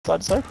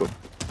inside the circle.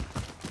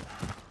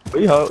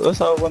 Let's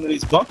hold one of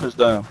these bunkers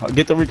down.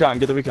 Get the recon,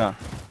 get the recon.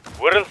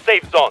 We're in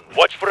safe zone.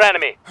 Watch for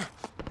enemy.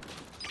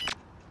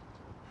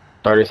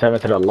 37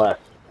 to the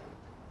left.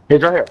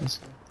 He's right here.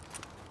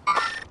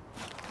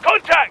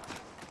 Contact!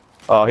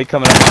 Oh, he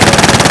coming up my way.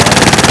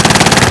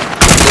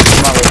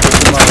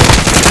 Push him my way.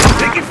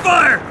 Taking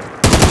fire!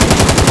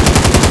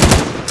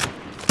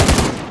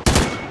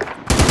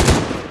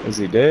 Is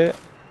he dead?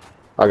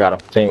 I got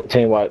him.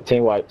 Team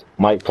white.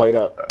 Mike played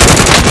up.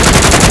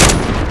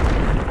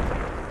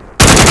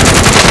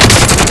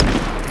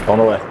 On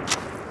the way.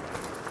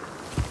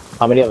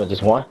 How many of them?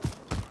 Just one?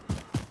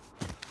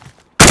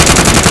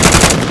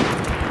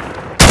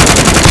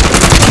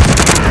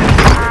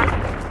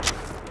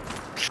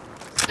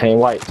 Team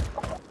white.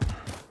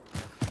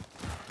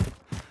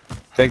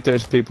 I think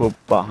there's people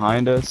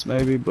behind us,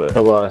 maybe, but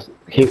So,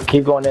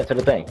 keep going into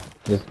the thing.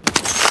 Just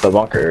the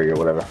bunker area or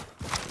whatever.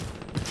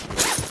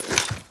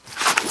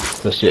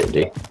 The shit,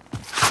 D.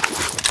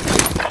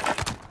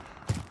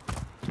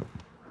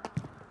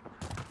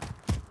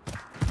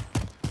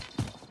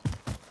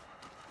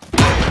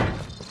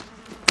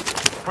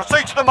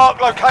 Proceed to the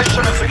marked location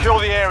and secure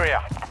the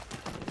area.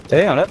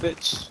 damn, that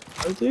bitch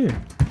right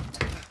there.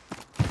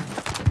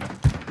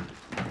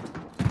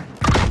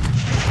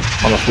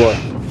 On the floor.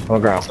 On the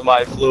ground.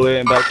 Somebody flew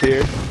in back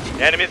here.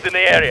 Enemies in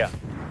the area.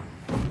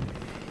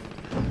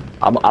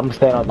 I'm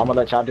staying on. I'm gonna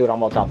let y'all do it.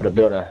 I'm on top of the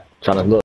building trying to look.